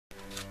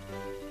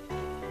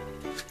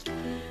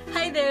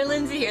there,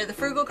 Lindsay here, the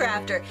Frugal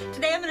Crafter.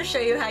 Today I'm going to show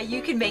you how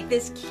you can make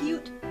this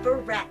cute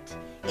barrette.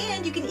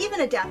 And you can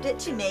even adapt it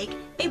to make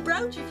a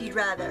brooch if you'd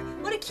rather.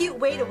 What a cute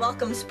way to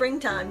welcome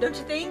springtime, don't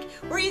you think?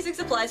 We're using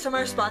supplies from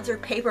our sponsor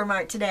Paper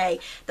Mart today.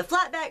 The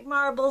flat back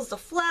marbles, the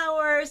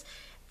flowers,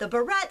 the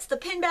barrettes, the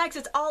pin bags,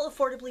 it's all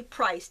affordably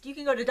priced. You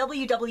can go to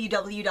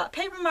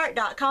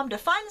www.papermart.com to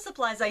find the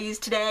supplies I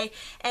used today.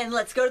 And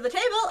let's go to the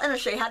table and I'll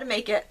show you how to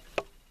make it.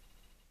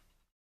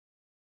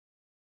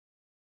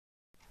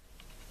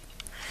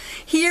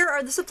 Here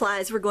are the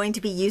supplies we're going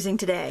to be using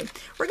today.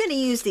 We're going to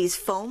use these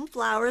foam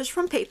flowers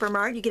from Paper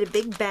Mart. You get a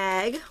big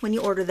bag when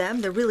you order them.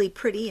 They're really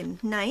pretty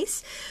and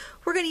nice.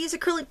 We're going to use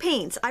acrylic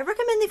paints. I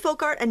recommend the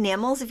folk art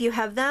enamels if you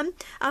have them,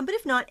 but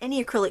if not,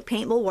 any acrylic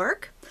paint will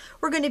work.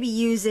 We're going to be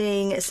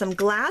using some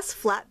glass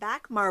flat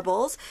back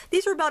marbles.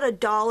 These are about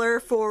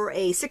 $1 for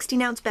a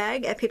 16-ounce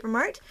bag at Paper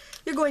Mart.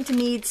 You're going to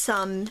need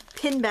some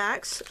pin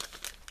backs,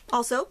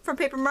 also from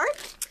Paper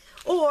Mart,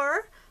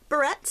 or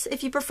barrettes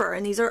if you prefer,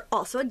 and these are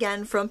also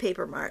again from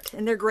Paper Mart,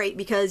 and they're great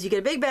because you get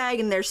a big bag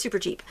and they're super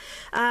cheap.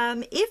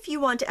 If you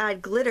want to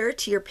add glitter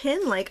to your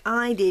pin like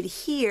I did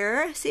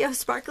here, see how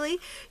sparkly?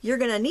 You're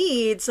gonna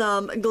need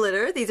some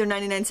glitter. These are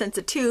 99 cents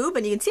a tube,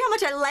 and you can see how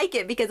much I like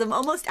it because I'm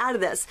almost out of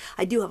this.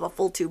 I do have a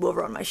full tube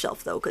over on my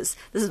shelf though, because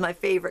this is my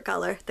favorite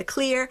color, the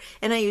clear,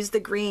 and I use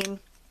the green.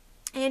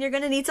 And you're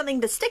going to need something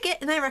to stick it,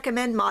 and I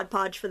recommend Mod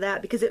Podge for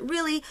that because it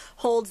really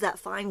holds that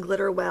fine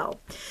glitter well.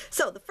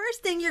 So the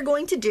first thing you're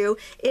going to do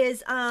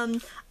is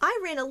I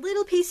ran a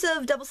little piece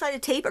of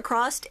double-sided tape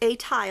across a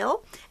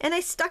tile, and I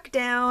stuck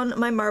down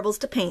my marbles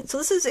to paint. So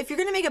this is, if you're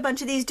going to make a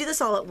bunch of these, do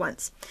this all at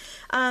once.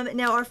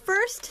 Now our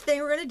first thing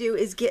we're going to do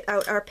is get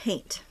out our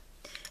paint.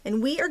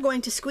 And we are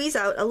going to squeeze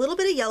out a little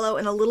bit of yellow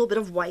and a little bit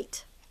of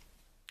white.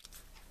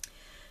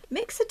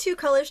 Mix the two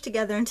colors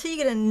together until you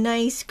get a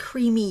nice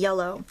creamy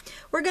yellow.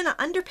 We're going to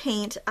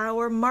underpaint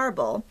our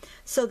marble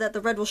so that the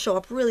red will show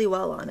up really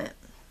well on it.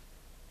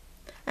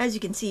 As you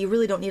can see, you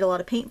really don't need a lot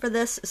of paint for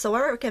this, so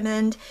I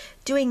recommend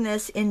doing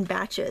this in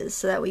batches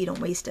so that way you don't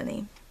waste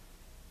any.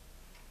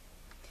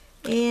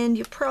 And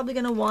you're probably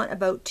going to want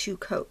about 2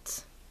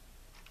 coats.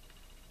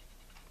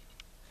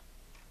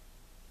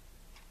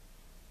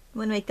 I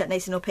want to make that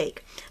nice and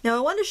opaque. Now I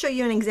want to show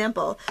you an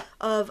example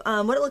of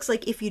what it looks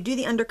like if you do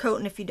the undercoat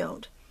and if you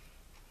don't.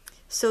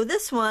 So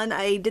this one,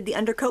 I did the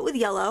undercoat with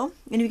yellow,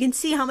 and you can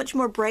see how much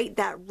more bright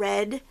that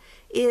red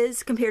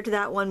is compared to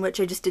that one, which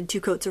I just did 2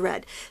 coats of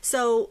red.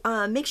 So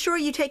make sure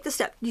you take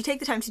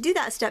the time to do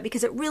that step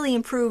because it really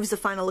improves the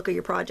final look of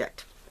your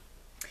project.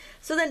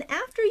 So then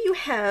after you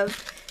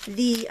have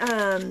the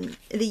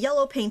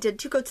yellow painted,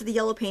 2 coats of the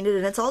yellow painted,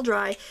 and it's all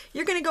dry,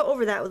 you're going to go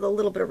over that with a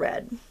little bit of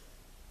red.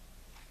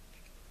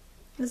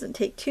 It doesn't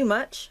take too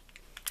much.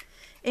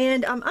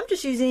 And I'm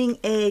just using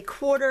a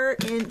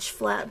 1/4 inch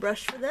flat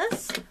brush for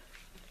this.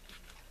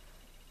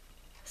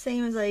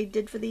 Same as I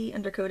did for the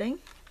undercoating.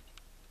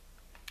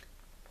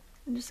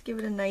 And just give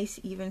it a nice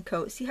even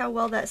coat. See how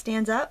well that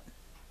stands up?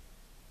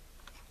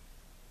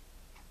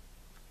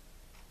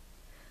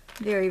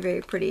 Very,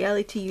 very pretty. I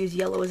like to use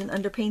yellow as an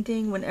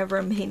underpainting whenever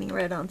I'm painting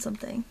red on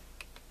something.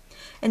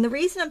 And the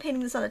reason I'm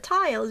painting this on a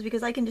tile is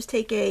because I can just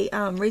take a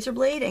razor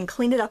blade and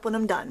clean it up when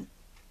I'm done.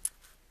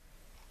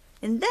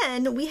 And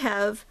then we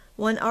have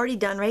one already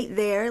done right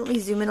there. Let me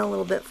zoom in a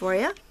little bit for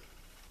you.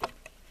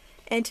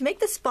 And to make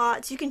the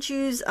spots, you can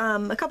choose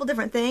a couple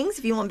different things.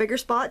 If you want bigger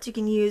spots, you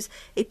can use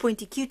a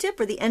pointy Q-tip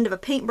or the end of a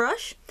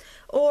paintbrush.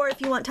 Or if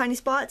you want tiny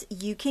spots,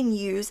 you can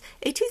use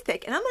a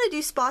toothpick. And I'm going to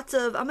do spots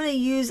of, I'm going to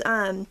use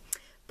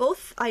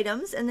both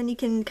items, and then you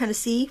can kind of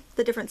see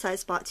the different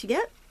size spots you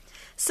get.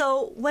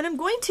 So when I'm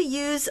going to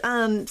use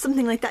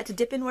something like that to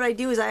dip in, what I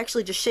do is I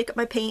actually just shake up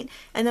my paint,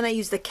 and then I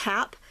use the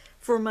cap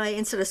for my,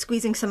 instead of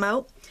squeezing some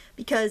out,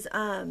 because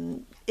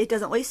it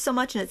doesn't waste so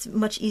much and it's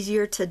much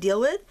easier to deal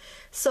with.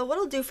 So what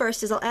I'll do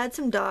first is I'll add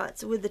some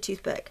dots with the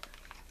toothpick,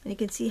 and you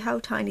can see how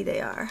tiny they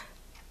are.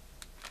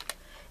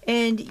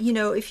 And you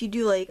know, if you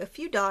do like a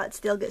few dots,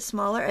 they'll get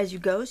smaller as you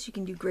go, so you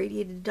can do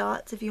gradiated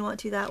dots if you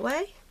want to that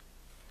way.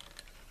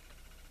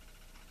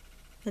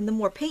 And the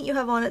more paint you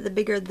have on it, the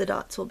bigger the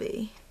dots will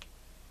be.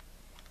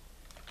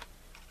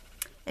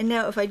 And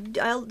now if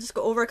I'll just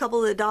go over a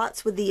couple of the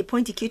dots with the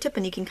pointy Q-tip,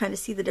 and you can kind of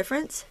see the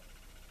difference.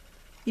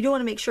 You do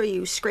want to make sure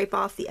you scrape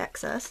off the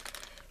excess,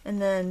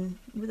 and then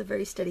with a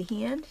very steady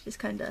hand, just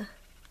kind of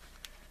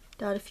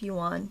dot a few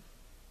on.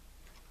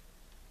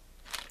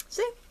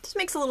 See, just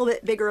makes a little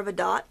bit bigger of a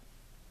dot.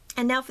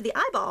 And now for the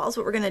eyeballs,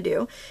 what we're going to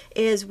do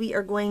is we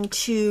are going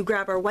to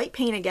grab our white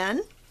paint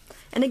again.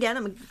 And again,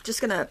 I'm just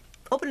going to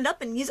open it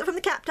up and use it from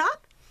the cap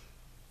top.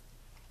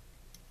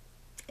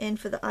 And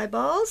for the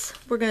eyeballs,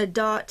 we're going to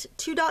dot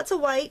 2 dots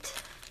of white.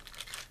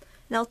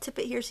 And I'll tip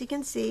it here so you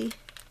can see.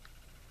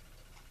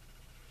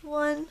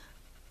 1,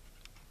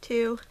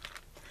 2.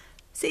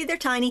 See, they're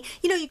tiny.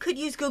 You know, you could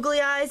use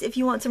googly eyes if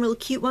you want some really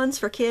cute ones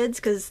for kids,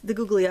 because the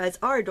googly eyes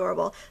are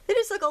adorable. They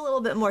just look a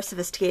little bit more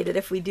sophisticated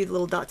if we do the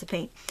little dots of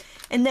paint.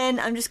 And then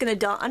I'm just going to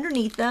dot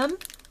underneath them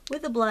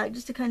with the black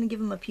just to kind of give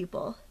them a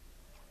pupil.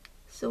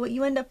 So what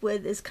you end up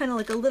with is kind of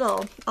like a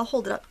little, I'll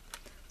hold it up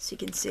So you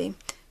can see.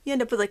 You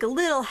end up with like a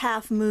little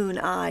half moon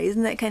eye.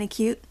 Isn't that kind of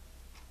cute?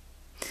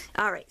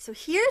 Alright, so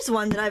here's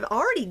one that I've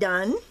already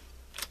done.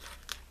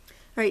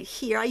 Right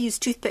here, I use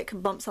toothpick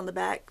bumps on the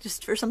back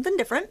just for something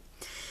different.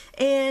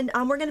 And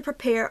we're going to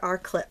prepare our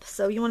clip.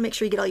 So you want to make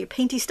sure you get all your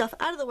painty stuff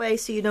out of the way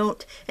so you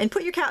don't, and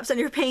put your caps on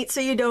your paint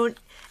so you don't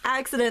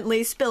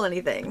accidentally spill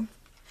anything.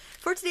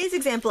 For today's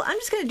example, I'm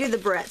just going to do the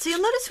barrette. So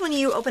you'll notice when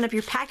you open up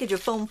your package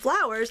of foam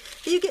flowers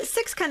that you get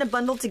 6 kind of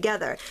bundled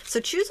together. So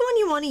choose one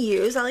you want to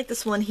use. I like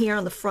this one here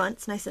on the front.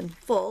 It's nice and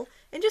full.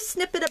 And just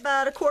snip it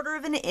about 1/4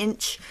 of an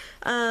inch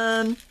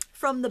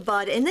from the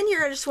bud. And then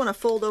you're just want to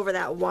fold over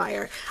that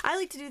wire. I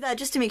like to do that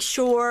just to make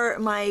sure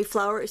my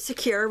flower is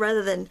secure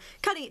rather than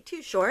cutting it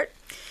too short.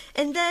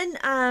 And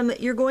then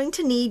you're going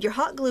to need your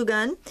hot glue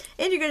gun,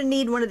 and you're going to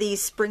need one of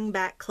these spring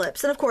back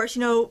clips. And of course,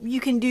 you know,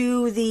 you can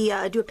do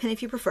the do a pin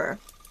if you prefer.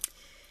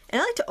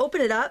 And I like to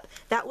open it up.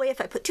 That way,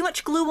 if I put too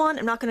much glue on,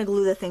 I'm not going to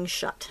glue the thing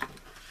shut.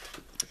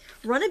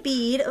 Run a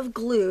bead of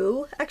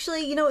glue.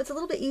 Actually, you know, it's a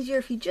little bit easier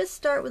if you just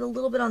start with a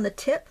little bit on the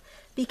tip,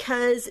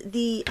 because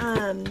the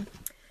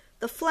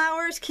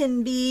flowers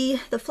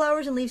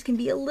and leaves can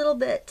be a little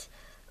bit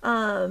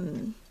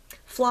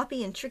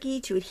floppy and tricky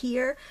to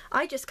adhere.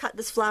 I just cut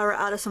this flower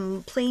out of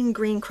some plain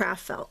green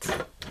craft felt.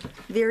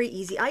 Very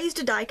easy. I used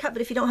a die cut,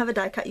 but if you don't have a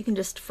die cut, you can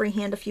just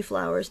freehand a few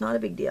flowers. Not a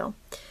big deal.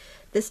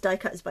 This die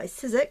cut is by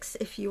Sizzix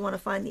if you want to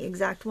find the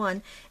exact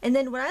one. And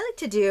then what I like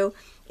to do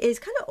is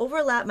kind of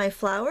overlap my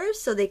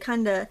flowers so they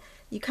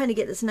you kind of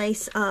get this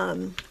nice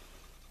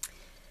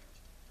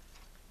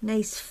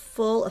nice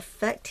full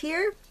effect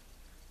here.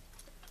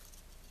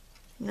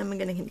 And I'm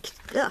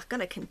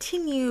gonna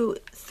continue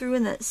through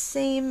in that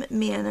same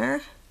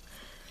manner.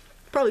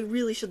 Probably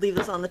really should leave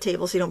this on the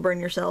table so you don't burn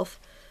yourself.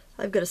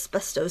 I've got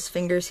asbestos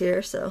fingers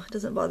here, so it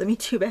doesn't bother me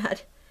too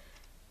bad.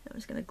 I'm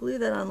just going to glue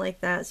that on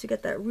like that, so you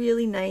get that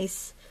really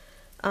nice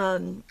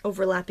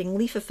overlapping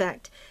leaf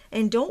effect.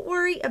 And don't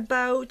worry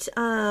about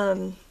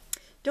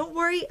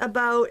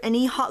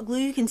any hot glue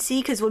you can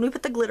see, because when we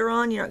put the glitter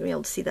on, you're not going to be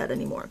able to see that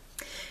anymore.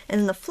 And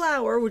then the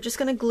flower, we're just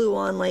going to glue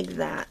on like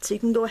that. So you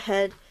can go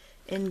ahead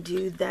and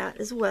do that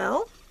as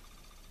well.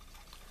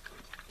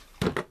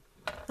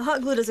 The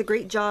hot glue does a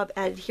great job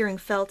at adhering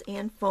felt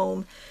and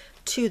foam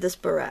to this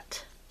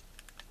barrette.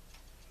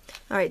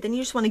 Alright, then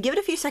you just want to give it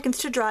a few seconds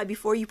to dry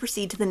before you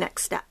proceed to the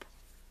next step.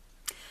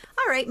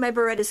 Alright, my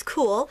barrette is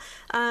cool.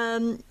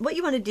 What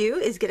you want to do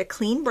is get a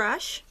clean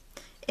brush,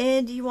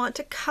 and you want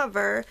to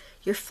cover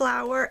your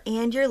flower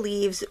and your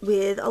leaves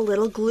with a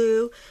little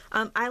glue.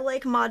 I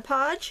like Mod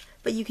Podge,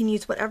 but you can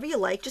use whatever you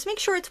like. Just make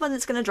sure it's one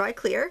that's going to dry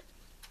clear.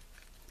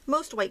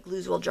 Most white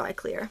glues will dry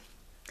clear.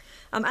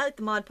 I like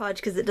the Mod Podge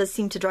because it does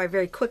seem to dry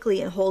very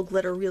quickly and hold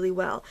glitter really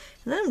well.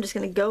 And then I'm just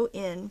going to go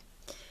in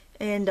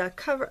and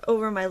cover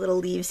over my little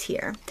leaves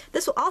here.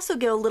 This will also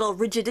give a little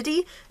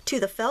rigidity to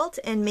the felt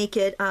and make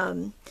it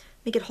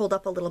hold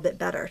up a little bit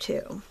better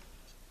too.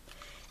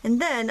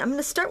 And then I'm going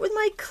to start with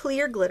my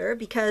clear glitter,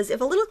 because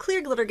if a little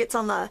clear glitter gets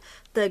on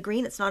the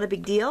green, it's not a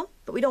big deal,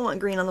 but we don't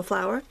want green on the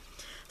flower.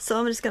 So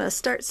I'm just going to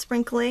start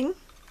sprinkling.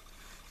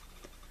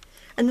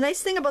 And the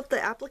nice thing about the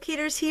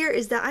applicators here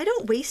is that I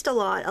don't waste a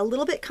lot. A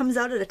little bit comes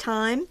out at a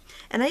time,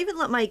 and I even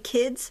let my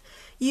kids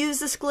use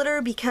this glitter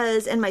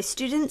and my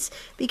students,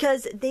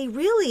 because they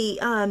really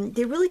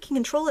can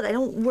control it. I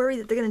don't worry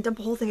that they're going to dump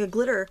a whole thing of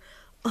glitter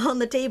on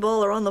the table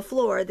or on the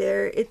floor.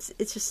 It's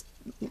just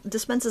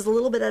dispenses a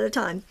little bit at a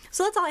time.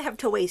 So that's all I have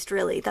to waste,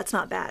 really. That's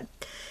not bad.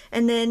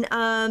 And then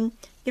you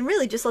can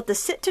really just let this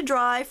sit to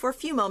dry for a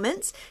few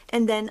moments,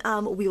 and then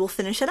we will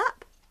finish it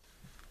up.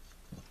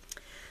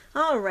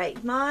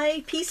 Alright,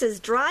 my piece is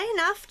dry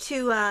enough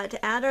to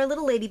add our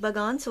little ladybug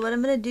on, so what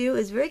I'm going to do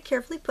is very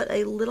carefully put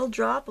a little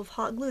drop of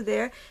hot glue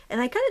there, and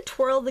I kind of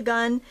twirl the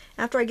gun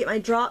after I get my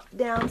drop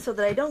down so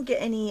that I don't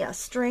get any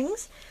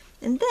strings.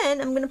 And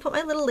then I'm going to put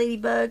my little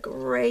ladybug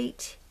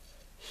right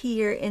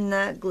here in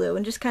that glue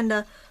and just kind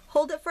of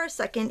hold it for a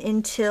second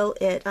until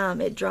it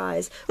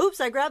dries.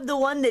 Oops, I grabbed the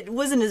one that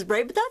wasn't as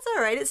bright, but that's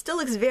alright. It still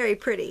looks very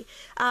pretty.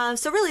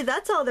 So really,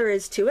 that's all there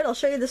is to it. I'll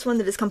show you this one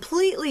that is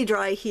completely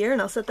dry here,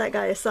 and I'll set that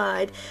guy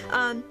aside.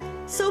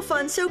 So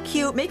fun, so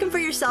cute. Make them for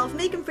yourself,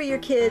 make them for your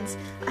kids.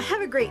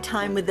 Have a great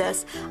time with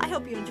this. I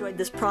hope you enjoyed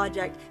this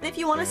project. And if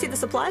you want to see the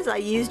supplies I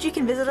used, you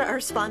can visit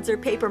our sponsor,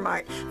 Paper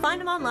Mart. Find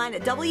them online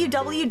at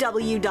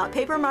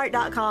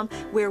www.papermart.com,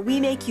 where we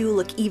make you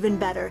look even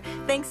better.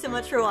 Thanks so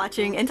much for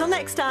watching. Until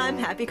next time,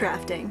 happy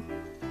crafting.